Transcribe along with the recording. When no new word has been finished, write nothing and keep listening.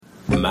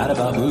Mad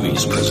About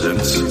Movies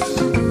presents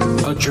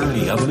a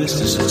journey of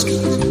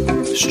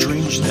mysticism,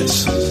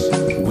 strangeness,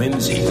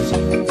 whimsy,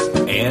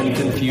 and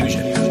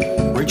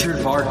confusion.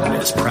 Richard Barton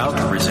is proud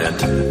to present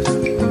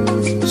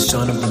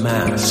Son of the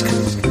Mask.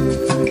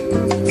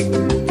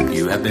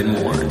 You have been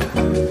warned.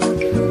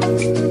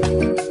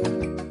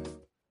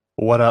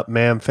 What up,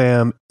 ma'am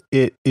fam?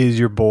 It is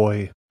your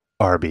boy,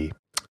 Arby.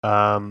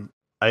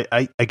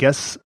 I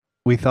guess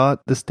we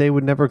thought this day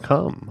would never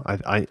come.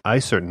 I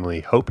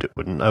certainly hoped it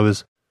wouldn't. I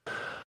was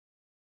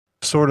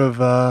sort of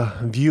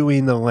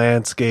viewing the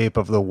landscape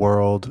of the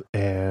world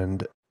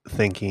and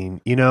thinking,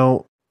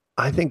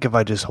 I think if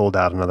I just hold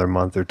out another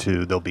month or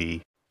two, there'll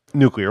be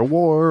nuclear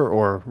war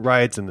or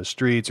riots in the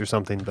streets or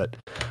something. But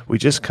we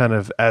just kind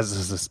of,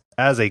 as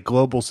a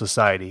global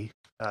society,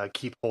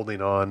 keep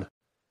holding on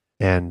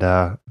and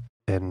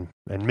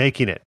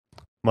making it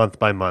month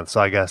by month. So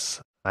I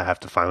guess I have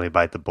to finally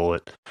bite the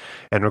bullet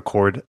and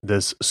record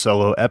this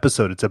solo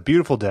episode. It's a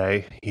beautiful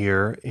day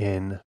here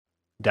in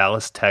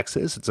Dallas,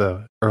 Texas. It's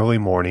a early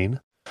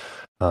morning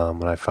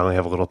when I finally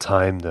have a little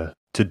time to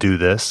do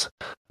this.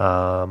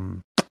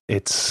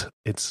 It's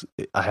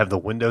I have the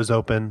windows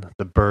open,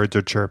 the birds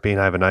are chirping.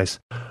 I have a nice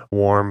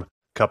warm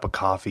cup of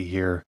coffee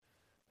here.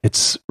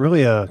 It's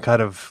really a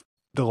kind of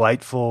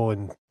delightful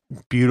and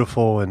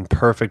beautiful and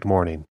perfect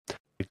morning,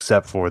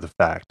 except for the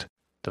fact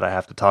that I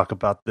have to talk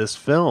about this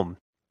film.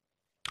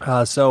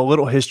 So a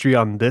little history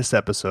on this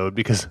episode,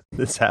 because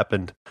this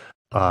happened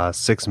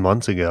 6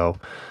 months ago.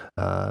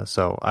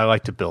 So I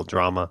like to build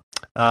drama.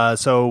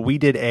 So we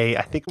did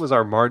I think it was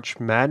our March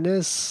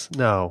Madness.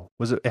 No,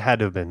 it had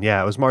to have been.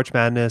 Yeah, it was March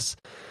Madness.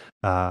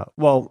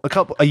 Well,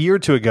 a year or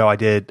two ago,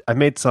 I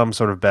made some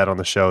sort of bet on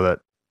the show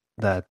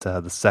that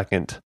the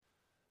second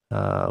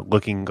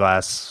Looking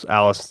Glass,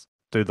 Alice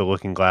Through the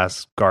Looking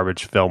Glass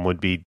garbage film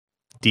would be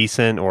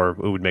decent or it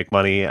would make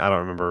money. I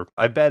don't remember.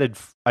 I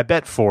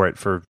bet for it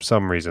for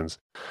some reasons,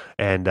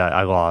 and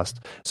I lost.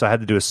 So I had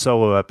to do a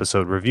solo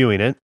episode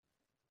reviewing it.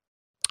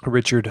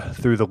 Richard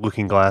Through the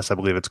Looking Glass, I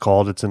believe it's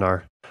called. It's in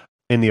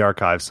the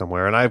archives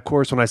somewhere. And I, of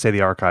course, when I say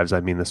the archives, I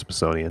mean the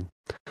Smithsonian.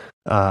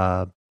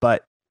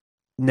 But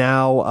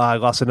now I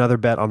lost another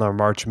bet on our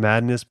March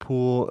Madness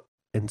pool,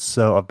 and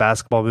so of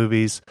basketball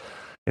movies,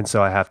 and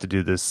so I have to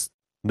do this.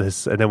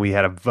 And then we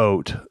had a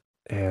vote,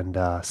 and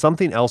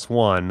something else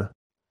won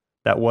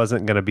that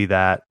wasn't going to be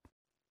that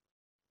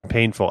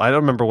painful. I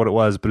don't remember what it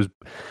was, but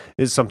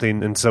it's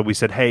something. And so we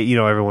said, hey,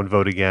 everyone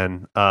vote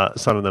again.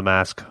 Son of the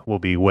Mask will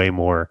be way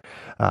more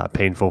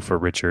painful for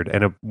Richard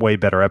and a way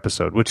better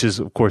episode, which is,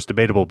 of course,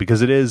 debatable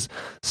because it is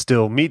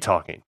still me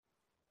talking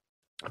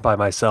by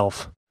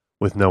myself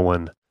with no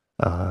one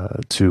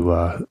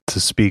to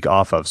speak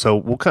off of. So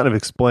we'll kind of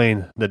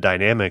explain the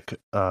dynamic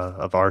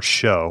of our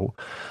show.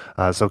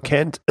 So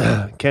Kent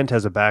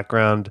has a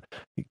background.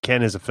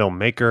 Kent is a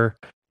filmmaker.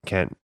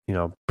 Kent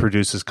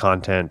produces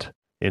content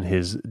in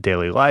his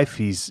daily life.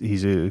 He's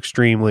an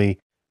extremely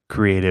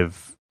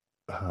creative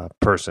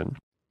person.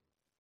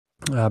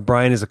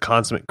 Brian is a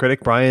consummate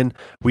critic. Brian,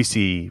 we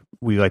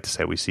like to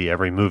say we see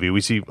every movie.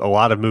 We see a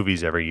lot of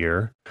movies every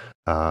year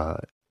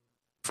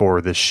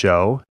for this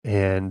show,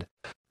 and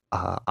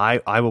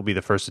I will be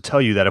the first to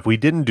tell you that if we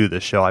didn't do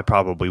this show, I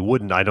probably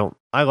wouldn't.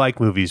 I like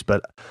movies,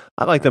 but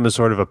I like them as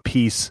sort of a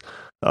piece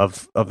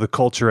of the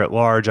culture at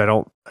large. I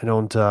don't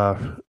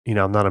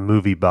I'm not a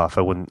movie buff.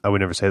 I would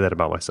never say that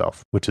about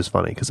myself, which is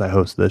funny because I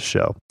host this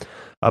show.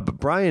 But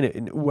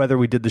Brian, whether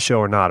we did the show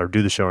or not, or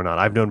do the show or not,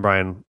 I've known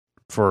Brian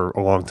for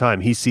a long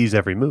time. He sees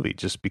every movie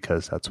just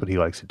because that's what he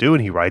likes to do,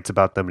 and he writes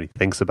about them, and he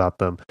thinks about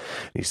them,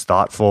 and he's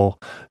thoughtful,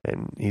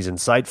 and he's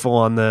insightful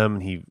on them,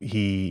 and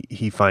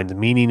he finds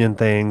meaning in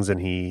things,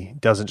 and he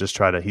doesn't just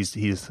try to.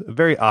 He's a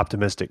very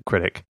optimistic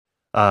critic,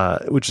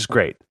 which is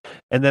great.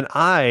 And then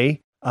I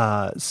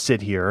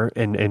sit here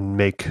and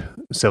make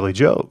silly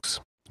jokes.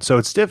 So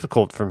it's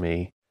difficult for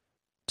me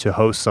to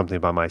host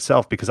something by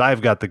myself because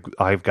I've got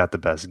the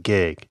best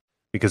gig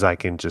because I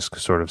can just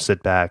sort of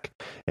sit back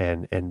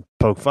and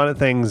poke fun at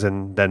things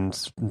and then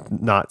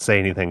not say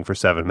anything for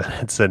 7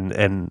 minutes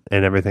and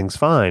everything's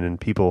fine. And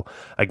people,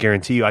 I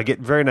guarantee you, I get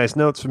very nice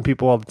notes from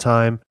people all the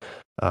time.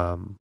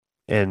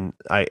 And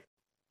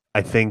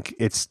I think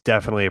it's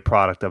definitely a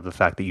product of the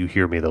fact that you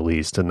hear me the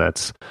least, and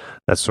that's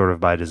sort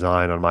of by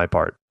design on my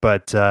part.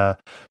 But so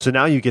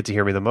now you get to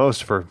hear me the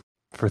most for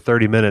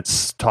 30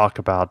 minutes talk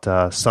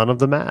about Son of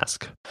the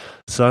Mask.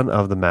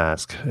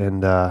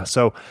 And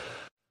so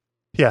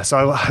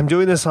I'm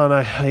doing this on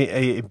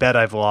a bet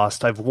I've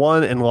lost. I've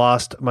won and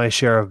lost my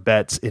share of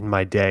bets in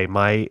my day.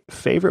 My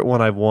favorite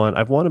one I've won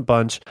a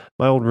bunch.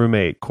 My old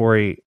roommate,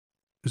 Corey,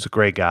 who's a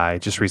great guy,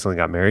 just recently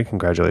got married.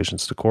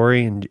 Congratulations to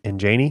Corey and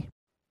Janie.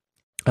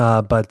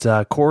 But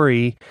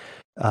Corey,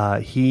 I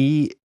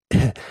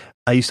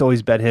used to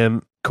always bet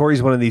him.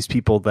 Corey's one of these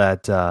people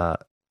that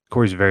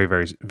Corey's very,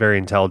 very, very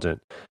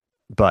intelligent,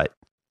 but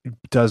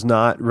does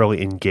not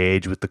really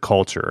engage with the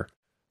culture.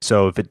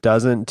 So if it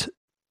doesn't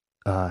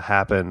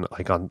happen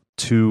like on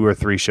 2 or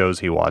 3 shows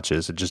he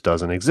watches, it just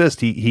doesn't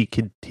exist. He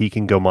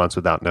can go months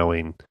without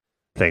knowing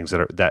things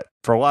that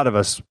for a lot of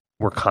us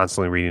we're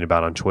constantly reading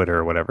about on Twitter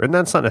or whatever. And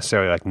that's not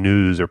necessarily like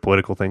news or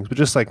political things, but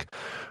just like,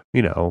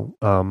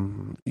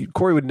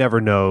 Corey would never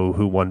know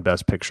who won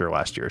Best Picture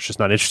last year. It's just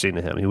not interesting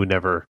to him. He would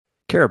never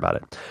care about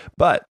it.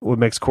 But what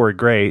makes Corey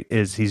great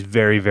is he's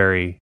very,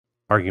 very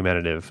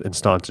argumentative and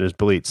staunch in his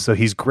beliefs. So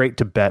he's great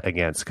to bet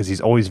against because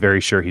he's always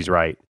very sure he's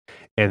right.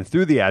 And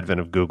through the advent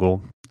of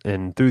Google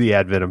and through the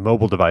advent of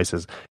mobile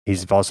devices,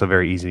 he's also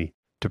very easy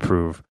to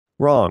prove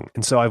wrong.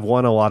 And so I've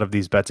won a lot of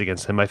these bets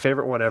against him. My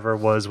favorite one ever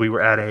was we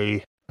were at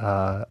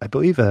I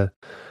believe it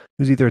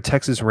was either a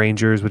Texas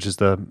Rangers, which is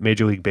the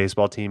Major League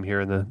Baseball team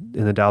here in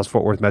the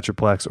Dallas-Fort Worth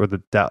Metroplex,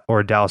 or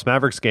a Dallas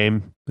Mavericks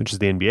game, which is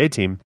the NBA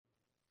team.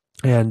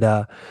 And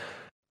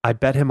I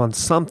bet him on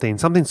something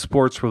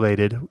sports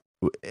related,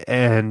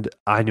 and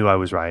I knew I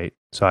was right.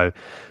 So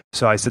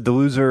I said the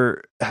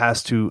loser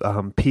has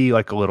to pee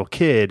like a little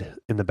kid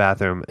in the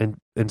bathroom,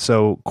 and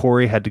so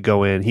Corey had to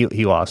go in.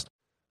 He lost,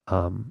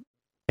 and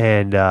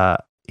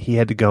he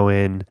had to go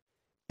in.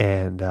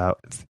 And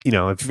if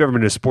you've ever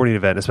been to a sporting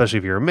event, especially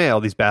if you're a male,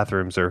 these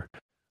bathrooms are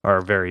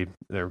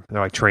they're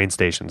like train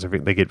stations.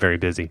 They get very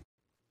busy.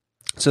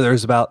 So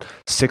there's about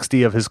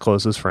 60 of his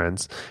closest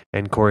friends,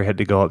 and Corey had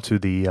to go up to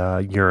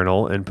the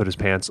urinal and put his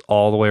pants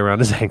all the way around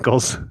his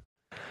ankles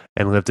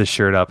and lift his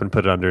shirt up and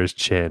put it under his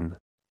chin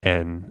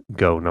and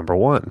go number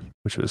one,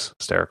 which was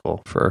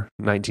hysterical for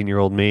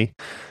 19-year-old me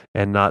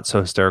and not so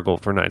hysterical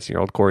for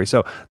 19-year-old Corey.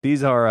 So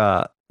these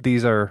are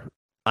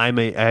I'm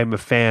a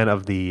fan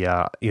of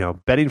the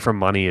betting for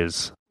money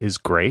is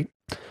great,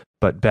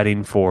 but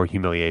betting for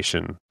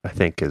humiliation I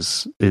think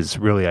is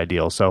really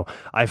ideal. So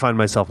I find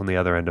myself on the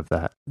other end of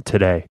that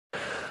today.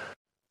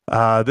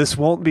 This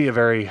won't be a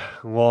very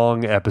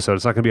long episode.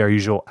 It's not going to be our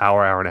usual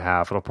hour and a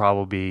half. It'll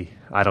probably be,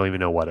 I don't even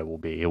know what it will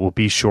be. It will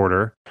be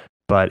shorter,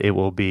 but it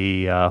will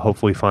be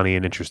hopefully funny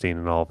and interesting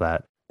and all of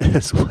that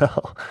as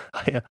well.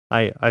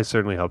 I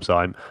certainly hope so.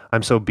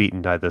 I'm so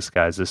beaten by this,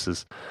 guys.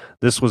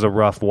 This was a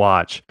rough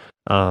watch.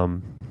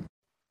 And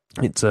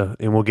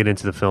we'll get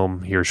into the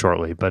film here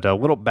shortly, but a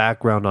little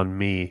background on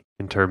me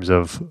in terms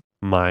of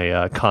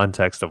my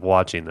context of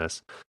watching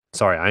this.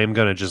 Sorry, I am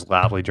going to just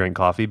loudly drink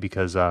coffee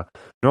because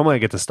normally I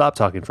get to stop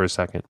talking for a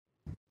second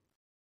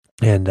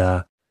and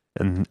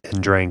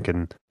drink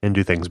and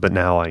do things, but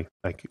now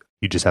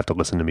you just have to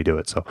listen to me do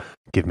it. So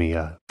give me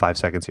 5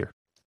 seconds here.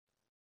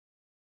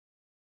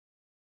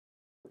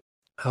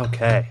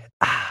 Okay.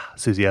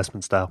 Susie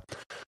Essman style.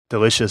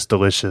 Delicious,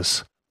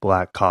 delicious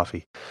black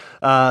coffee.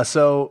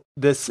 So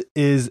this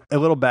is a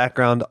little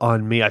background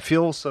on me. I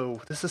feel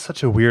this is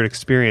such a weird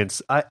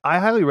experience. I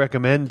highly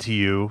recommend to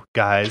you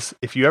guys,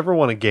 if you ever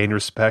want to gain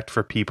respect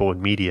for people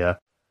in media,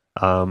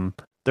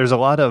 there's a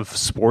lot of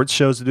sports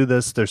shows that do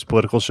this. There's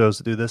political shows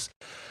that do this.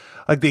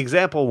 Like the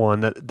example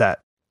one the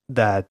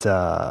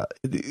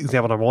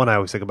example number one I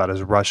always think about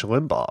is Rush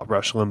Limbaugh.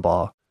 Rush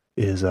Limbaugh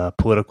is a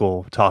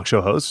political talk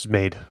show host. He's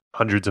made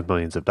hundreds of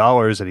millions of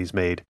dollars, and he's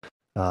made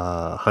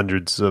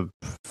hundreds of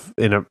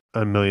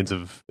millions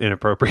of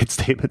inappropriate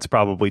statements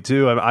probably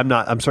too.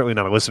 I'm certainly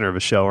not a listener of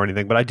a show or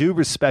anything, but I do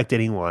respect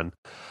anyone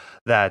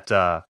that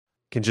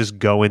can just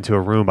go into a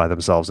room by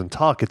themselves and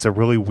talk. It's a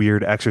really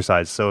weird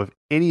exercise. So if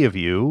any of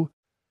you,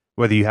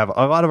 whether you have,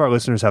 a lot of our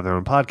listeners have their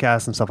own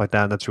podcasts and stuff like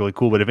that, and that's really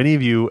cool. But if any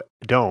of you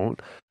don't,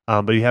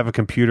 but you have a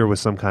computer with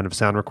some kind of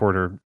sound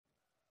recorder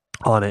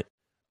on it,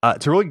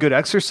 it's a really good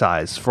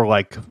exercise for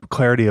like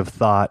clarity of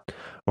thought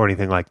or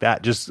anything like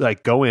that. Just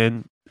like go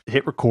in,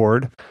 hit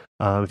record.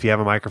 If you have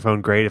a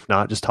microphone, great. If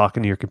not, just talk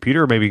into your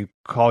computer, or maybe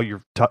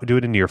do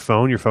it into your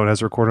phone. Your phone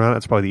has a recorder on it.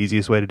 It's probably the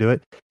easiest way to do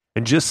it.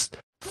 And just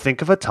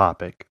think of a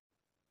topic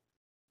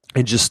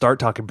and just start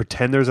talking.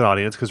 Pretend there's an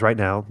audience, because right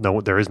now,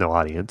 there is no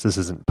audience. This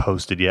isn't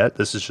posted yet.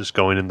 This is just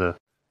going in the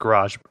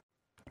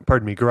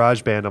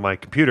GarageBand on my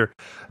computer.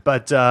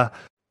 But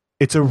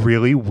it's a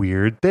really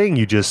weird thing.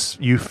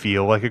 You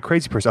feel like a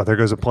crazy person. Oh, there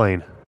goes a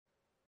plane.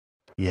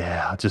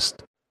 Yeah,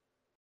 just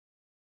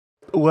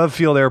Love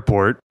Field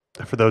Airport.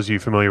 For those of you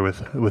familiar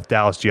with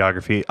Dallas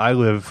geography,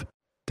 Love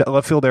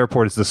Field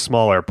Airport is the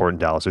small airport in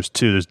Dallas. There's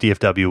two. There's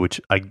DFW, which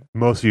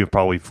most of you have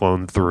probably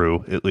flown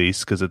through at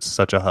least because it's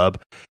such a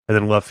hub. And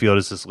then Love Field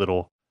is this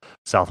little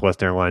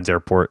Southwest Airlines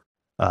airport,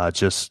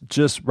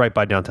 just right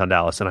by downtown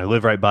Dallas. And I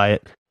live right by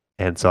it,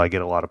 and so I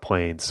get a lot of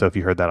planes. So if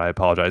you heard that, I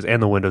apologize.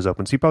 And the window's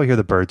open, so you probably hear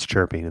the birds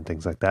chirping and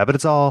things like that. But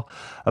it's all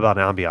about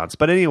ambiance.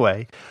 But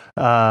anyway,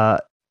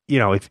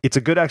 if it's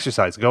a good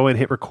exercise, go in,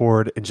 hit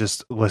record, and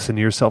just listen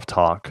to yourself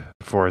talk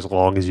for as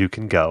long as you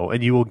can go,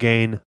 and you will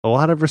gain a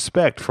lot of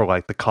respect for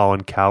like the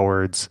Colin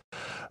Cowards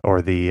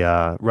or the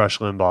Rush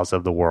Limbaughs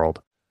of the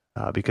world,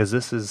 because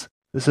this is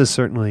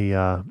certainly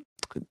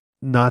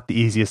not the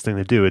easiest thing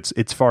to do.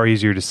 It's far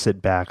easier to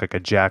sit back like a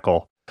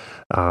jackal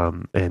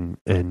and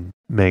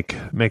make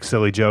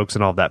silly jokes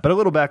and all that. But a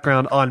little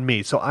background on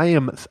me. So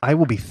I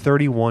will be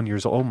 31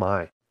 years old. Oh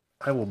my,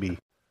 I will be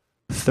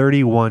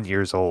 31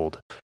 years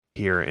old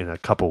here in a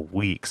couple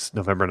weeks,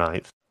 November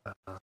 9th.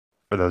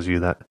 For those of you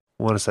that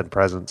want to send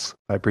presents,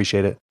 I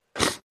appreciate it.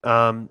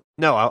 No,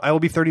 I will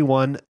be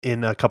 31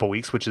 in a couple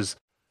weeks, which is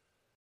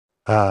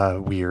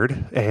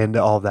weird and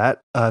all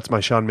that. It's my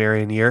Sean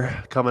Marion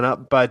year coming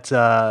up. But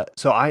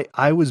so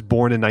I was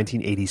born in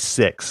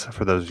 1986,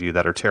 for those of you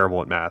that are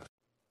terrible at math.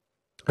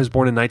 I was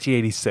born in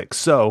 1986.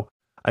 So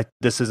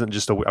this isn't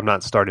just I'm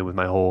not starting with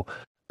my whole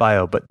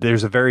bio, but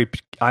there's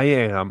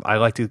I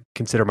like to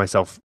consider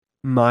myself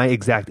my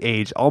exact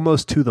age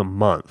almost to the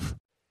month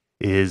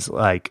is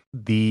like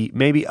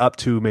maybe up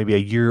to maybe a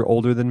year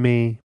older than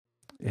me.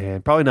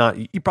 And probably not,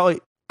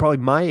 probably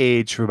my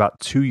age for about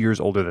 2 years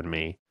older than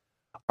me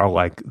are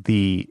like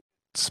the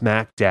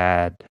smack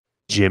dad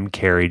Jim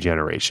Carrey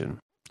generation.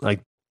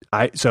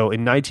 So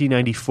in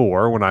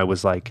 1994 when I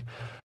was like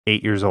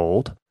 8 years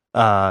old,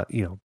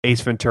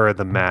 Ace Ventura,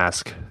 The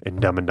Mask, and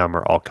Dumb and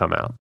Dumber all come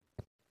out.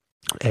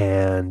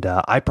 And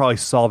I probably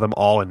saw them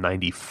all in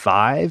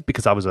 95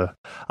 because I was a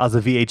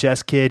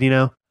VHS kid,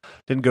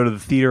 didn't go to the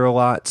theater a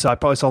lot. So I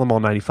probably saw them all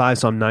in 95.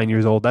 So I'm 9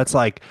 years old. That's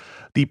like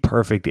the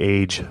perfect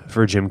age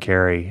for Jim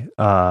Carrey.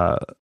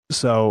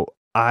 So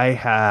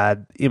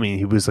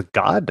he was a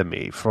god to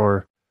me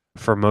for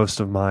most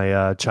of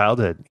my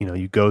childhood.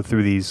 You go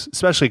through these,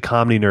 especially a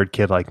comedy nerd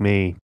kid like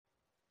me.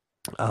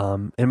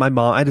 And my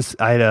mom,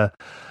 I had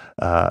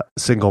a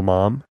single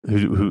mom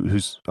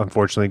who's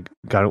unfortunately,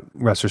 God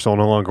rest her soul,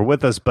 no longer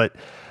with us. But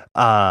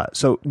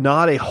so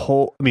not a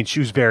whole. I mean, she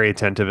was very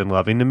attentive and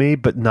loving to me,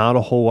 but not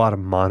a whole lot of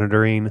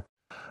monitoring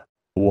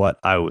what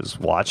I was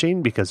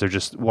watching because there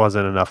just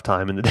wasn't enough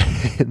time in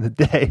the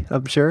day,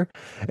 I'm sure.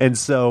 And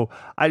so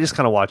I just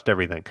kind of watched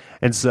everything.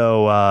 And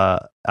so I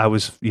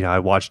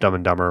watched Dumb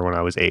and Dumber when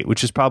I was 8,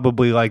 which is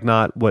probably like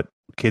not what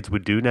kids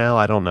would do now.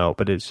 I don't know,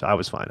 but I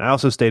was fine. I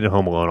also stayed at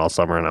home alone all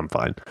summer and I'm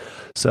fine.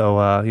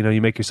 So,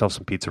 you make yourself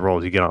some pizza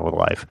rolls, you get on with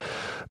life.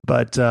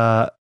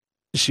 But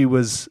she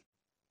was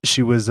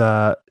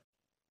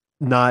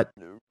not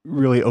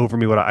really over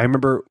me. I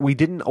remember we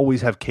didn't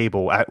always have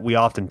cable. We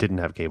often didn't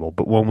have cable,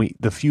 but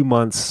the few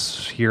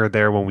months here or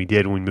there when we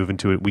moved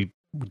into it, we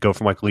would go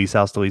from like lease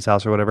house to lease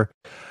house or whatever.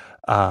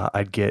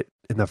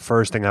 And the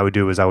first thing I would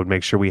do is I would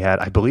make sure we had,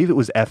 I believe it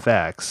was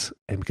FX,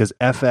 and because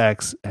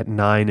FX at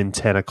 9 and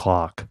 10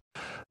 o'clock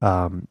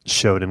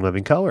showed in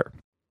living color.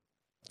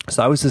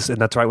 So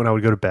and that's right when I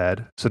would go to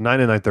bed. So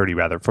 9 and 9:30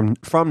 rather,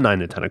 from 9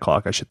 to 10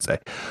 o'clock, I should say.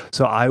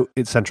 So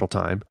it's Central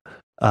Time.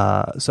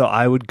 So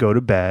I would go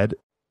to bed.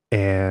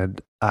 And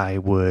I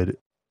would,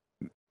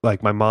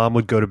 like, my mom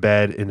would go to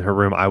bed in her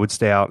room. I would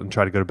stay out and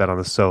try to go to bed on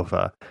the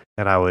sofa.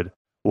 And I would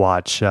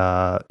watch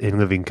in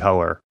living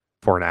color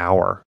for an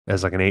hour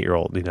as like an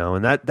 8-year-old,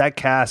 And that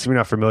cast, if you're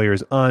not familiar,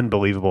 is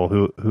unbelievable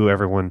who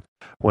everyone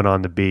went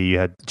on to be. You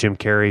had Jim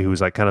Carrey, who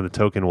was like kind of the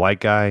token white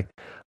guy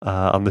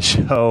on the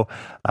show.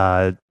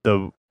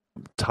 The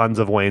tons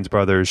of Wayans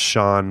brothers,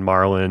 Sean,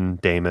 Marlon,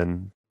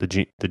 Damon, the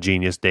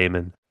genius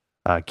Damon,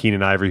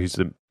 Keenan Ivory, who's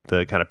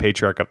the kind of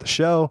patriarch of the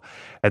show,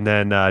 and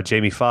then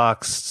Jamie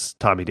Foxx,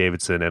 Tommy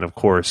Davidson, and of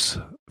course,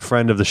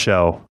 friend of the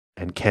show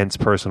and Kent's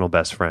personal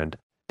best friend,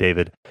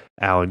 David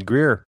Alan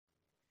Grier.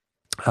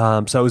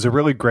 So it was a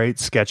really great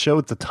sketch show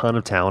with a ton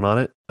of talent on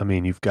it. I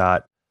mean, you've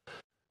got,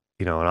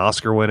 an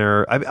Oscar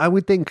winner. I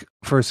would think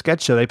for a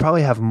sketch show, they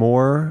probably have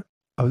more.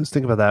 I was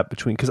thinking about that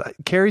because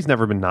Carrey's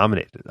never been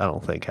nominated, I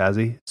don't think, has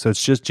he? So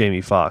it's just Jamie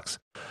Foxx.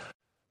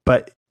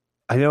 But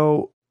I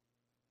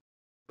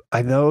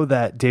know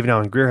that David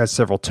Alan Grier has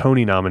several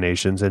Tony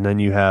nominations, and then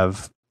you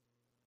have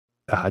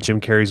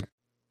Jim Carrey's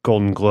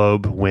Golden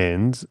Globe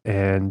wins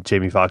and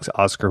Jamie Foxx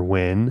Oscar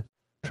win.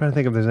 I'm trying to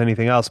think if there's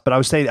anything else, but I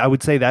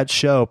would say that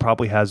show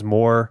probably has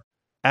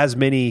as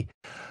many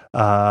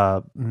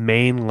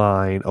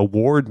mainline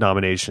award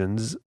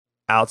nominations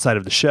outside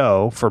of the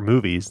show for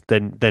movies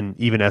than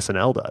even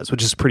SNL does,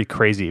 which is pretty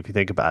crazy if you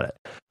think about it,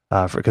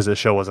 because the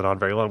show wasn't on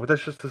very long. But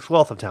there's just this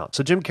wealth of talent.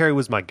 So Jim Carrey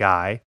was my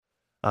guy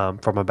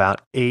from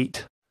about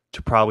 8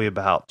 to probably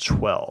about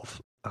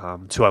 12.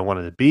 It's who I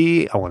wanted to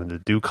be. I wanted to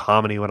do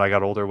comedy when I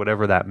got older,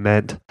 whatever that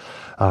meant.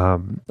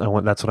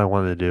 That's what I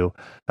wanted to do.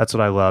 That's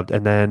what I loved.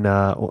 And then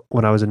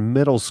when I was in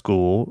middle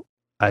school,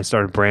 I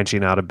started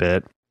branching out a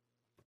bit.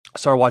 I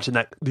started watching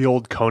the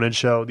old Conan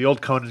show. The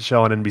old Conan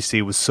show on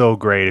NBC was so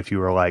great if you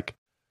were like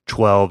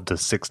 12 to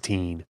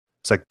 16.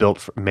 It's like built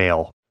for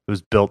male. It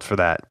was built for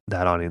that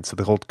audience. So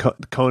the whole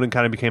Conan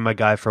kind of became my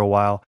guy for a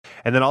while.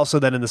 And then also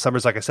then in the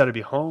summers, like I said, I'd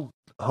be home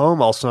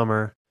all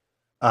summer.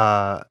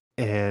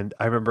 And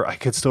I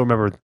could still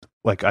remember,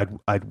 like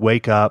I'd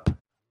wake up,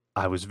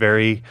 I'd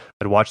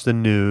watch the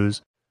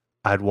news,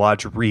 I'd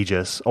watch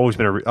Regis.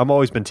 I've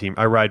always been team.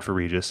 I ride for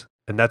Regis,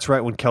 and that's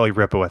right when Kelly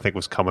Ripa, I think,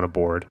 was coming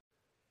aboard.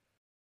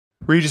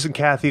 Regis and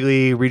Kathy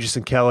Lee, Regis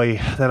and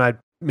Kelly. Then I'd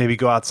maybe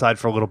go outside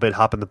for a little bit,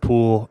 hop in the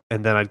pool,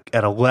 and then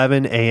at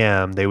 11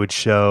 a.m. they would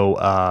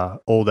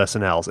show old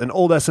SNLs. And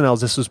old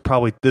SNLs,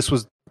 this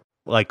was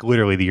like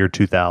literally the year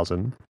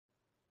 2000.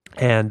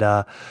 And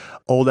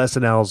old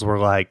SNLs were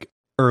like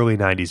early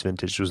 90s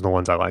vintage was the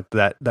ones I liked.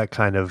 That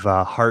kind of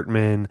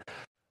Hartman,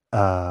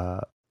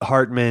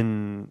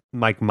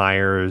 Mike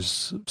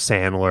Myers,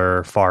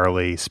 Sandler,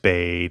 Farley,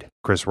 Spade,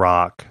 Chris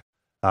Rock,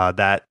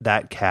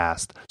 that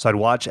cast. So I'd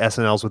watch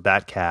SNLs with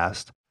that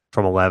cast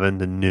from 11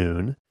 to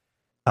noon.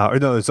 Or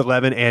no, it's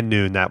 11 and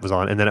noon that was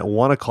on, and then at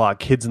 1 o'clock,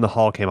 Kids in the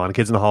Hall came on.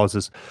 Kids in the Hall is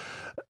this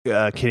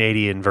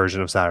Canadian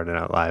version of Saturday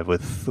Night Live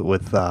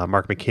with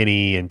Mark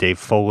McKinney and Dave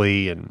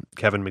Foley and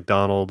Kevin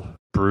McDonald,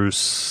 Bruce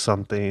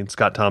something,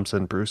 Scott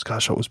Thompson, Bruce.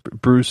 Gosh, what was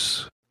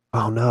Bruce?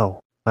 Oh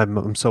no,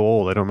 I'm so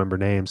old, I don't remember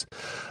names.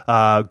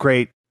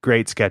 Great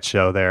sketch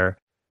show there,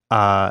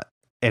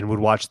 and would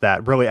watch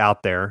that. Really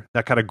out there.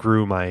 That kind of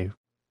grew my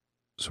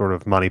sort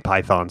of Monty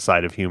Python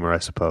side of humor, I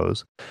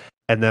suppose.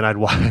 And then I'd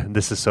watch.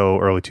 This is so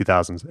early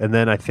 2000s. And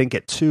then I think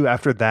at 2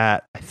 after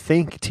that, I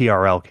think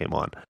TRL came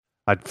on.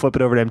 I'd flip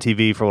it over to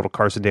MTV for a little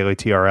Carson Daly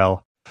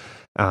TRL,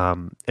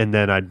 and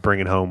then I'd bring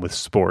it home with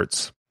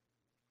sports.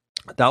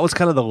 That was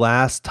kind of the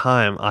last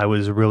time I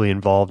was really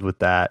involved with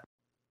that.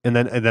 And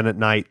then at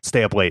night,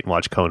 stay up late and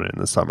watch Conan in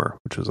the summer,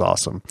 which was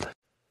awesome,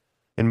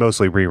 and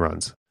mostly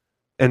reruns.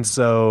 And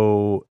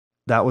so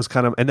that was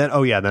kind of, and then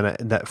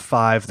that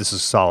 5. This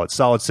is solid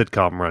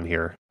sitcom run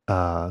here.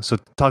 So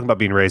talking about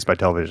being raised by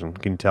television,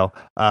 can you tell?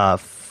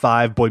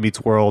 5 Boy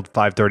Meets World,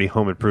 5:30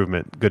 Home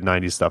Improvement, good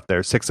 90s stuff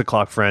there. 6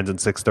 o'clock Friends, and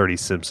 6:30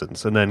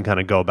 Simpsons, and then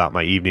kind of go about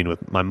my evening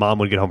with my mom.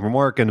 Would get home from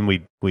work, and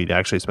we'd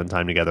actually spend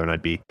time together, and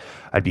I'd be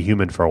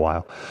human for a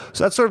while.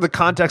 So that's sort of the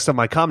context of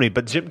my comedy.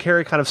 But Jim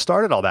Carrey kind of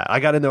started all that.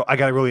 In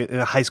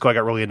high school, I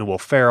got really into Will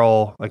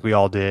Ferrell, like we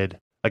all did.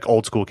 Like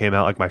Old School came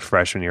out like my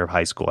freshman year of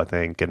high school, I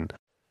think, and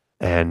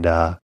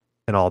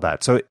all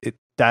that. So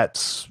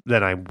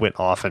then I went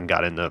off and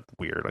got into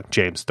weird, like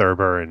James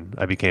Thurber, and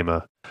I became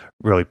a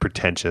really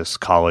pretentious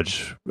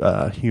college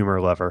humor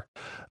lover.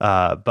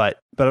 But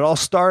it all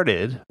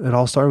started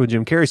with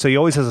Jim Carrey. So he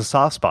always has a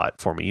soft spot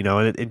for me,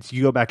 and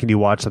you go back and you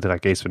watch something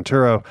like Ace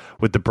Ventura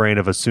with the brain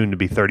of a soon to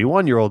be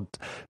 31-year-old.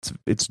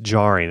 It's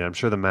jarring. I'm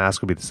sure The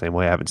Mask will be the same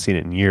way. I haven't seen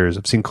it in years.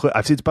 I've seen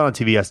it's been on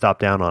TV. I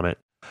stopped down on it.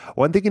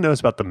 One thing you notice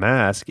about The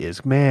Mask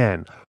is,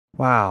 man,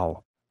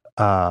 wow.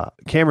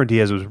 Cameron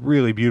Diaz was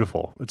really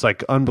beautiful. It's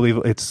like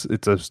unbelievable. It's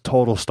a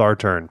total star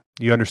turn.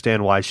 You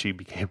understand why she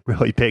became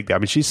really big. I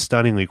mean, she's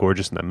stunningly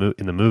gorgeous in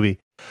the movie.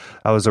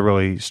 That was a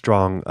really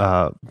strong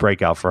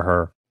breakout for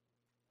her.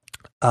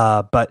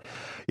 But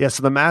yeah,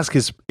 so The Mask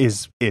is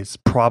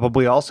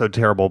probably also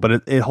terrible,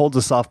 but it holds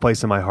a soft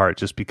place in my heart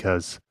just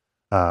because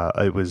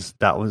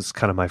that was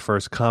kind of my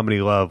first comedy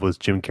love was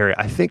Jim Carrey.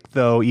 I think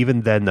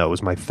even then it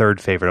was my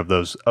third favorite of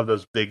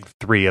those big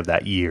 3 of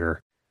that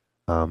year.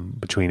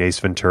 Between Ace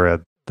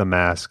Ventura, The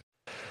Mask,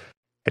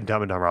 and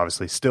Dumb and Dumber,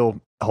 obviously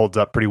still holds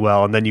up pretty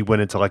well. And then you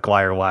went into like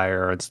Liar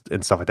Liar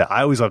and stuff like that.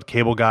 I always loved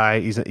Cable Guy,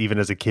 even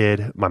as a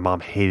kid. My mom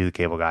hated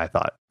Cable Guy.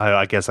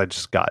 I guess I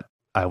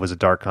was a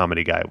dark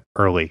comedy guy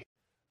early.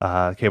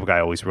 Cable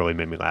Guy always really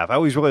made me laugh. I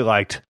always really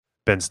liked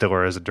Ben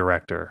Stiller as a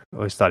director. I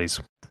always thought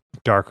he's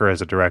darker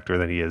as a director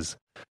than he is,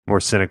 more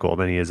cynical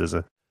than he is as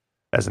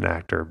an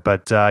actor.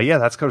 But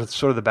that's kind of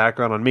sort of the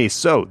background on me.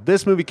 So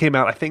this movie came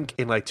out, I think,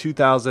 in like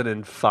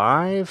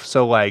 2005.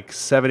 So like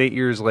 7-8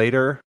 years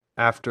later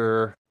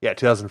after,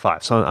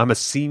 2005. So I'm a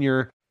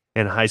senior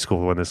in high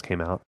school when this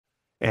came out.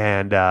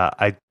 And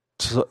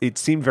it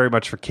seemed very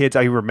much for kids.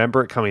 I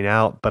remember it coming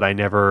out, but I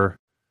never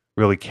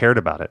really cared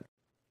about it.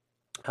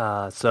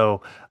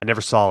 So I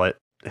never saw it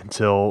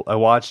until I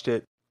watched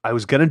it. I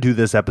was going to do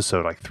this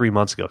episode like 3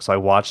 months ago. So I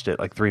watched it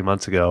like 3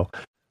 months ago.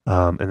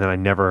 And then I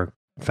never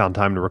found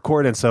time to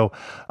record, and so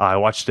I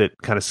watched it,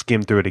 kind of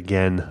skimmed through it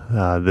again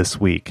this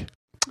week.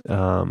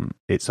 So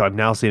I've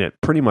now seen it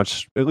pretty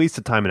much at least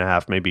a time and a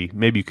half, maybe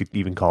you could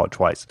even call it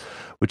twice,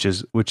 which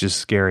is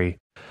scary.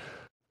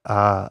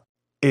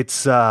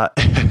 It's the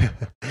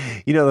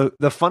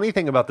funny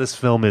thing about this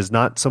film is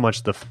not so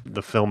much the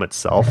film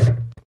itself,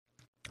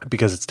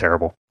 because it's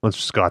terrible. Let's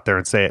just go out there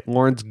and say it.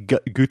 Lawrence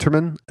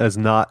Guterman is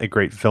not a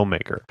great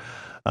filmmaker,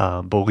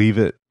 believe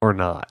it or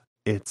not.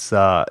 It's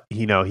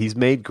he's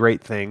made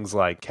great things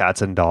like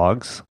Cats and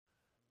Dogs,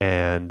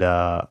 and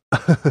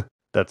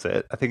that's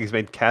it. I think he's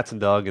made Cats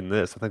and Dog in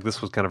this. I think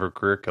this was kind of a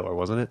career killer,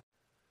 wasn't it?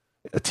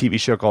 A TV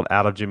show called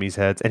Out of Jimmy's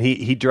Heads, and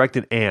he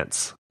directed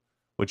Ants,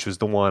 which was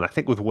the one I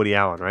think with Woody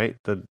Allen, right?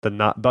 The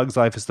not Bug's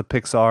Life is the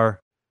Pixar,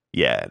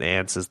 and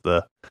Ants is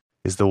the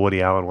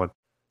Woody Allen one.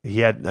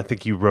 I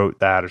think you wrote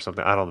that or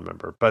something. I don't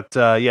remember, but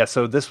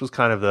so this was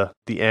kind of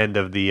the end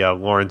of the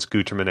Lawrence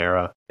Guterman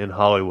era in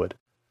Hollywood.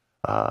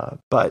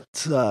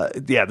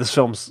 This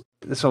film's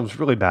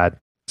really bad.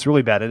 It's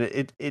really bad,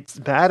 and it's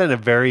bad in a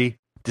very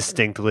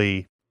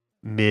distinctly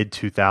mid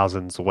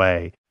 2000s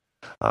way.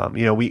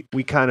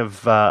 We kind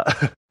of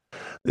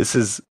this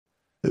is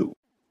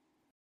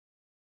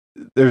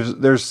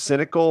there's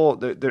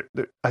cynical.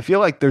 I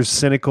feel like there's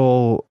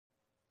cynical.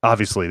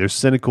 Obviously, there's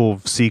cynical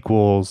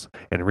sequels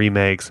and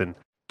remakes and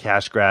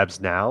cash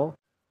grabs now.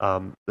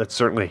 That's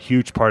certainly a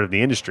huge part of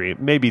the industry.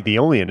 Maybe the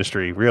only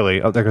industry,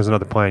 really. Oh, there goes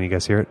another plane. You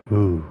guys hear it?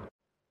 Ooh.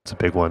 It's a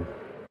big one.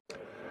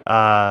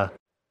 They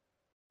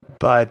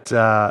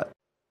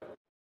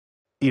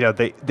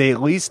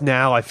at least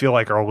now I feel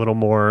like are a little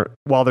more,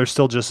 while they're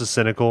still just as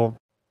cynical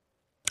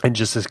and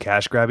just as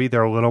cash grabby,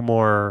 they're a little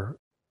more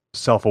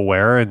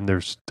self-aware and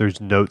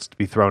there's notes to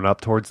be thrown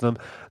up towards them.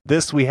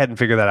 This, we hadn't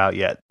figured that out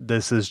yet.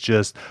 This is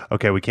just,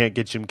 okay, we can't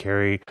get Jim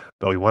Carrey,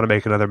 but we want to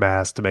make another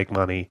Mask to make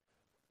money.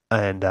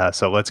 And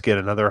so let's get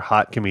another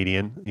hot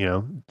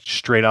comedian,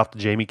 straight off the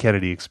Jamie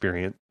Kennedy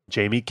experience.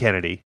 Jamie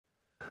Kennedy,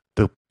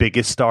 the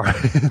biggest star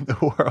in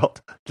the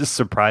world. Just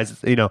surprises.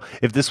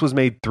 If this was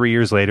made 3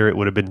 years later, it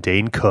would have been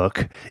Dane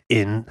Cook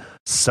in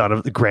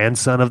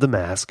grandson of the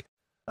Mask.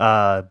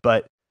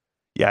 But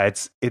yeah,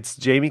 it's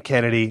Jamie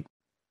Kennedy,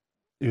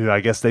 who I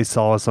guess they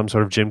saw as some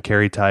sort of Jim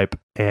Carrey type,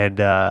 and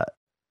I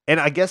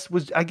guess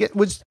I'd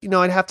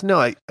have to know.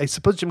 I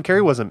suppose Jim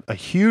Carrey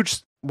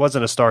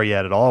wasn't a star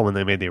yet at all when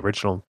they made the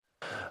original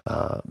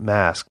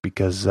Mask,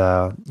 because he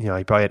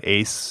probably had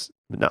Ace.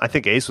 No, I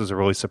think Ace was a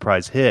really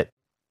surprise hit,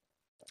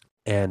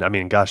 and I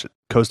mean, gosh, it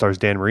co-stars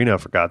Dan Marino,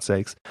 for God's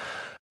sakes.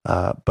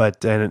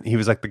 And he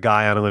was like the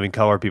guy on A Living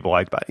Color people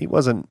liked, but he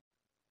wasn't.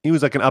 He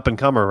was like an up and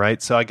comer, right?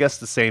 So I guess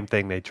the same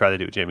thing they try to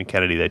do with Jamie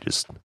Kennedy. They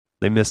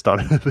missed on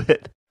it a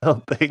bit. I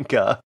don't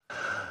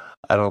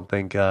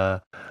think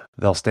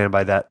they'll stand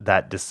by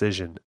that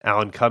decision.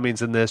 Alan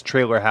Cummings in this.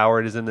 Traylor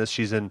Howard is in this.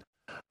 She's in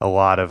a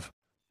lot of.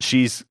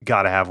 She's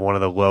got to have one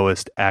of the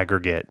lowest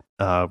aggregate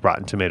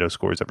Rotten Tomato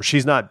scores ever.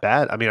 She's not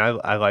bad. I mean,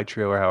 I like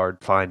Traylor Howard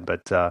fine,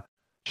 but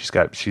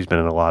she's been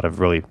in a lot of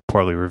really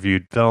poorly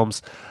reviewed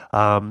films.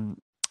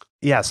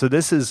 Yeah, so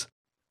this is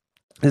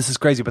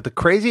crazy. But the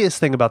craziest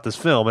thing about this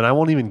film, and I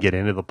won't even get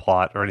into the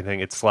plot or anything,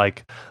 it's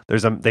like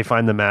they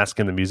find the mask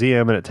in the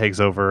museum and it takes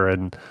over,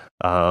 and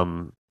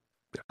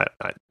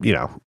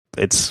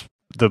it's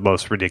the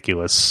most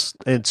ridiculous.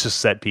 It's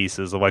just set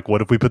pieces of like,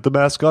 what if we put the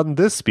mask on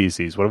this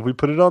species? What if we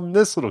put it on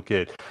this little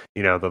kid?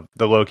 The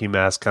Loki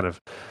mask kind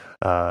of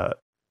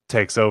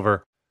takes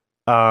over.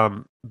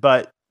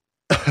 But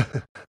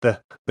the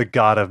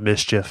god of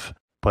mischief,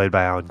 played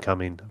by Alan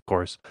Cumming, of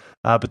course.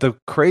 But the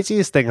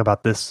craziest thing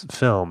about this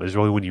film is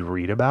really when you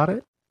read about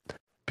it,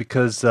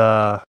 because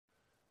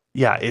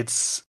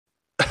it's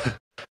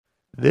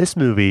this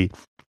movie,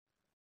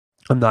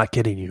 I'm not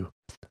kidding you,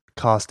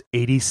 cost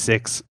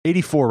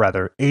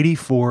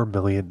 $84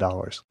 million.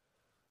 I'm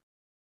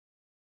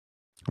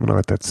gonna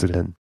let that sit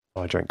in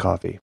while I drink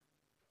coffee.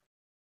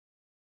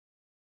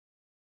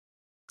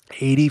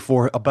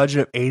 A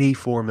budget of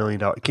 $84 million.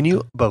 Can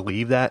you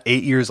believe that?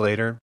 8 years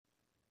later,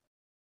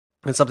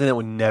 it's something that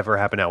would never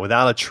happen now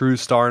without a true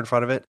star in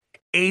front of it.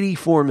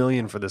 $84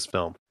 million for this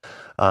film.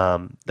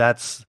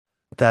 That's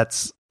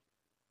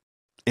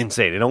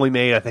insane. It only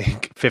made, I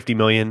think, $50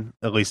 million,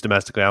 at least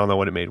domestically. I don't know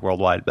what it made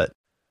worldwide, but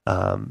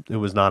it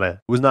was not a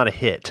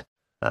hit,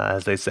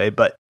 as they say.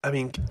 But I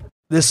mean,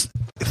 this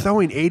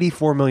throwing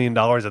 $84 million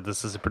at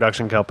this as a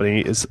production company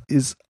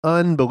is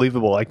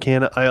unbelievable. I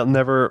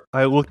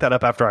looked that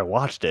up after I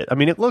watched it. I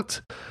mean, it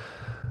looked,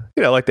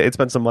 like they'd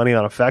spent some money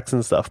on effects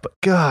and stuff, but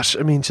gosh,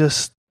 I mean,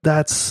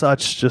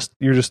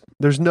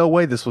 there's no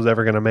way this was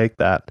ever going to make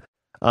that.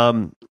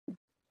 I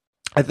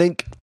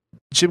think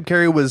Jim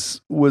Carrey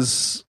was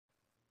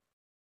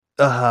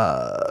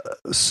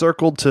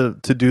circled to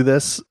do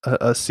this,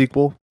 a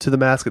sequel to The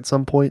Mask at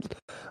some point.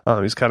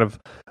 He's kind of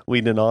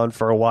leading it on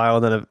for a while,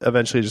 and then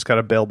eventually just kind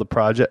of bailed the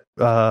project.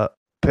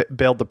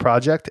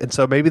 And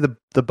so maybe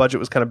the budget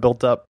was kind of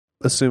built up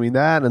assuming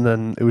that, and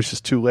then it was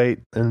just too late,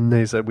 and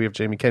they said, we have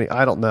Jamie Kennedy.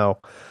 I don't know.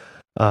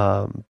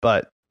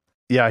 But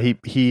yeah,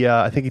 he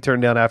I think he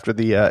turned down after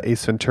the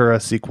Ace Ventura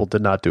sequel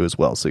did not do as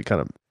well, so he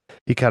kind of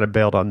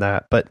bailed on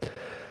that. But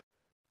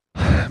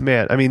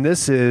man, I mean,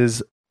 this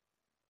is,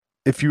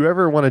 if you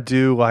ever want to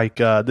do like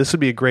this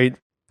would be a great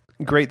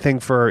thing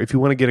for if you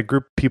want to get a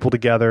group of people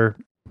together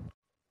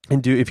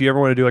and if you ever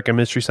want to do like a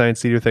Mystery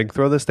Science Theater thing,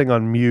 throw this thing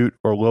on mute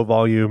or low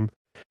volume,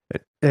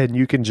 and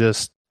you can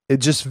just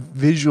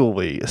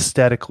visually,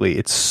 aesthetically,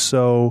 it's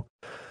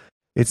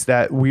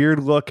that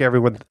weird look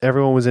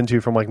everyone was into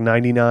from like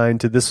 99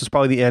 to this was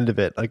probably the end of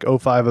it, like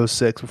 05,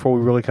 06, before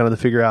we really kind of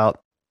figure out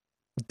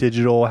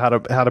digital, how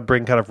to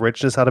bring kind of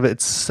richness out of it.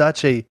 It's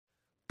such a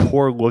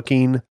poor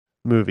looking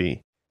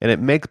movie, and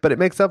it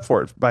makes up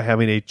for it by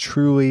having a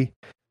truly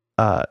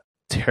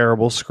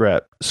terrible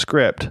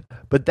script,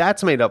 but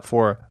that's made up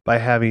for by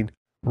having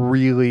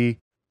really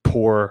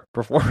poor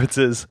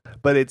performances.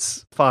 But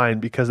it's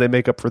fine because they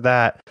make up for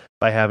that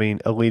by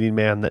having a leading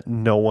man that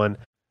no one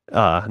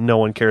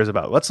cares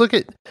about. Let's look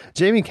at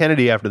Jamie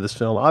Kennedy after this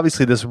film.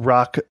 Obviously, this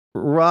rocketed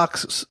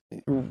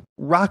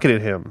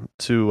him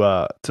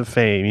to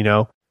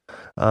fame.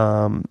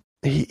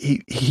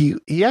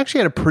 He actually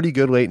had a pretty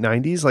good late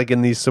 90s, like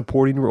in these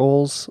supporting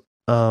roles.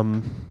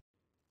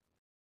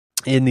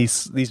 In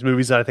these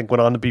movies that I think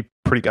went on to be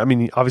pretty good. I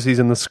mean, obviously he's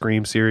in the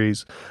Scream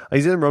series.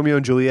 He's in Romeo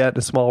and Juliet in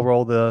a small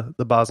role, the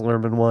Baz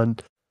Luhrmann one.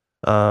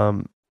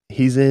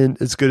 He's in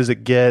As Good as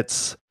It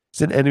Gets.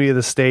 He's in Enemy of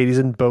the State. He's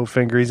in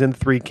Bowfinger. He's in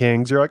Three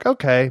Kings. You're like,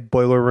 okay,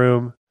 Boiler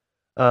Room.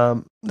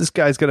 This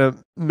guy's gonna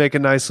make a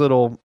nice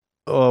little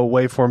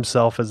way for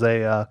himself as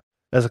a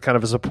kind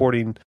of a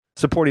supporting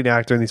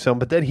actor in these films.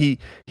 But then he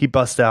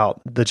busts out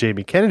the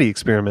Jamie Kennedy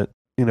Experiment,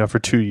 for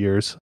 2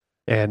 years,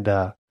 and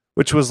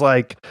which was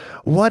like,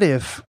 what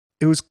if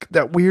it was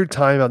that weird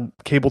time on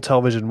cable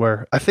television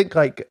where I think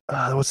like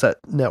what's that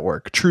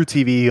network? True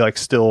TV like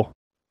still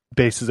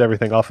bases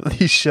everything off of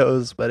these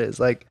shows, but it's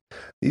like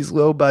these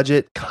low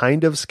budget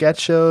kind of sketch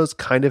shows,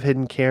 kind of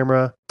hidden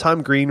camera.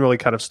 Tom Green really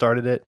kind of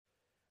started it,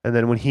 and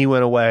then when he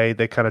went away,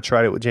 they kind of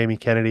tried it with Jamie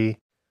Kennedy.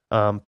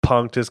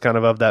 Punk'd is kind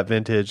of that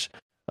vintage.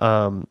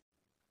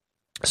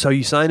 So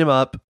you sign him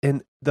up,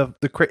 and and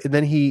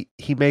then he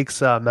makes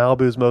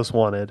Malibu's Most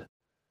Wanted,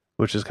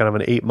 which is kind of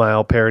an 8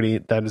 Mile parody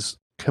that is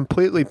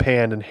completely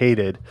panned and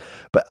hated.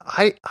 But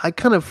I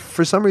kind of,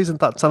 for some reason,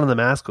 thought Son of the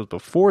Mask was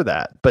before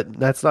that, but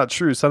that's not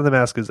true. Son of the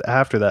Mask is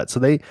after that. So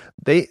they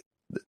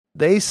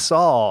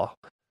saw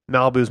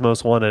Malibu's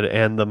Most Wanted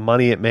and the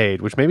money it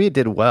made, which maybe it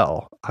did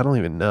well. I don't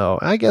even know.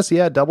 I guess,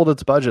 yeah, it doubled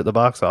its budget at the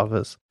box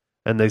office.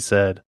 And they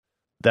said,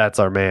 that's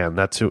our man.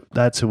 That's who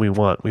we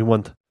want. We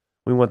want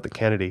the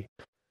Kennedy.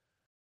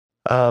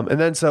 And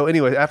then, so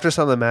anyway, after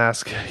Son of the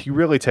Mask, he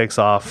really takes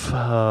off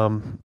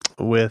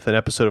with an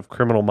episode of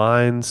Criminal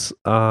Minds,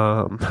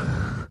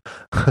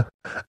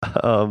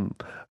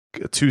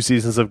 2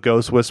 seasons of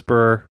Ghost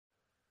Whisperer,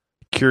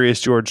 Curious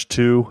George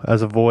 2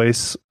 as a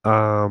voice,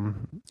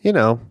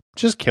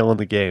 just killing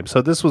the game.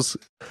 So this was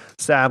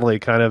sadly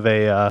kind of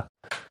a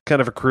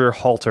career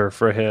halter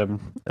for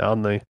him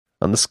on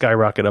the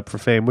skyrocket up for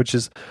fame, which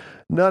is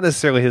not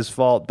necessarily his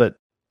fault, but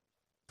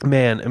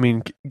man, I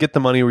mean, get the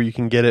money where you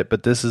can get it,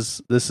 but this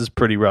is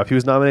pretty rough. He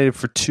was nominated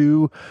for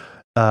 2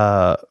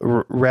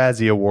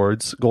 Razzie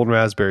Awards, Golden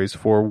Raspberries,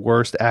 for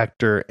Worst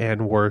Actor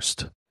and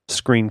Worst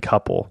Screen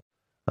Couple,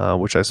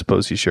 which I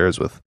suppose he shares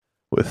with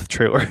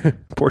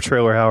poor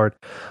Trailer Howard.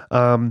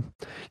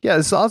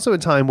 This is also a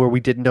time where we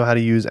didn't know how to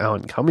use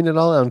Alan Cumming at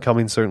all. Alan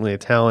Cumming's certainly a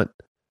talent,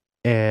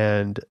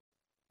 and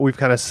we've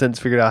kind of since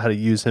figured out how to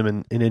use him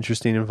in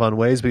interesting and fun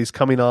ways, but he's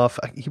coming off,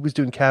 he was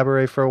doing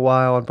Cabaret for a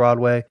while on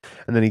Broadway,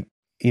 and then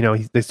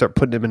they start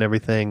putting him in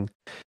everything,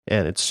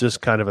 and it's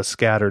just kind of a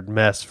scattered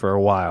mess for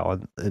a while.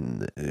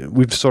 And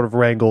we've sort of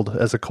wrangled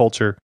as a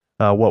culture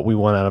what we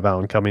want out of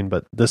Alan Cumming,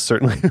 but this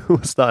certainly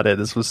was not it.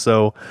 This was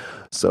so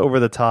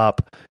over the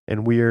top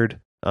and weird,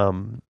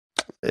 and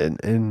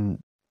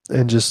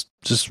just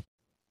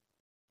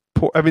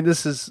poor. I mean,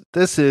 this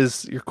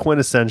is your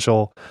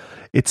quintessential.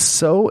 It's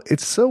so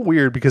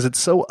weird because it's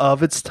so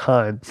of its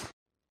time.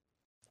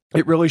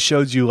 It really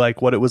shows you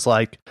like what it was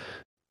like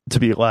to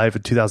be alive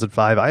in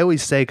 2005. I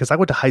always say, because I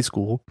went to high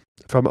school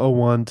from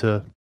 01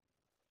 to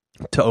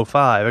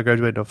 05. I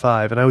graduated in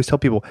 05, and I always tell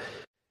people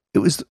it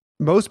was,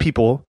 most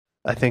people,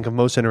 I think, of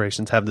most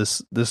generations have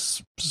this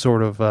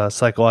sort of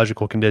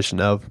psychological condition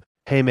of,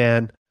 hey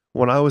man,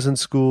 when I was in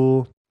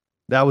school,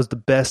 that was the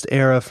best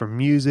era for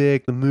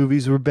music. The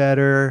movies were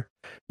better.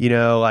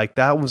 Like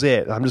that was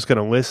it. I'm just going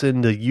to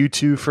listen to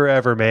U2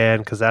 forever, man,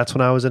 because that's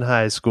when I was in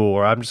high school.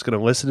 Or I'm just going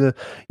to listen to,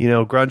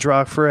 grunge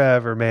rock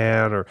forever,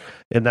 man.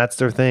 And that's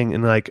their thing.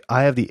 And like,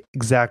 I have the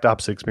exact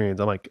opposite experience.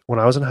 I'm like, when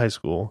I was in high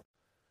school,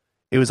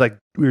 it was like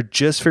we were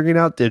just figuring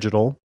out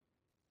digital.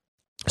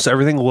 So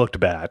everything looked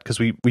bad because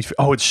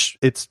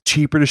it's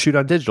cheaper to shoot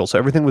on digital. So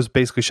everything was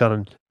basically shot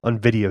on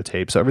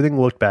videotape. So everything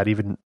looked bad,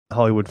 even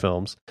Hollywood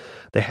films.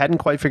 They hadn't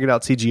quite figured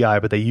out CGI,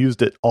 but they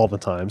used it all the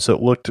time. So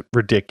it looked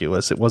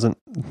ridiculous. It wasn't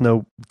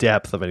no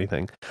depth of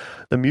anything.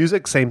 The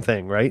music, same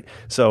thing, right?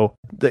 So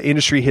the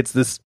industry hits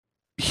this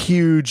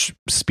huge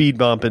speed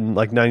bump in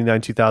like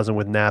 99, 2000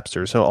 with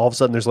Napster. So all of a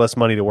sudden there's less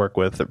money to work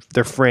with.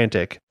 They're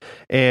frantic.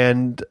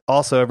 And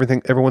also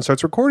everyone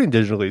starts recording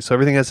digitally. So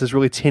everything has this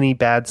really tinny,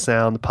 bad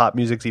sound. The pop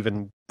music's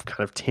even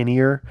kind of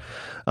tinnier.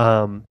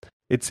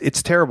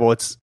 It's terrible.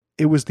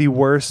 It was the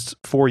worst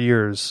 4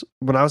 years.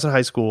 When I was in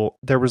high school,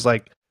 there was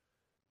like,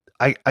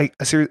 I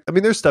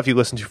mean, there's stuff you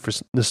listen to for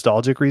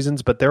nostalgic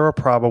reasons, but there are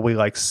probably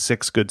like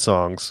 6 good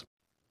songs.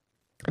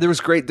 There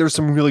was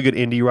some really good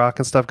indie rock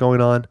and stuff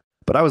going on.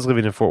 But I was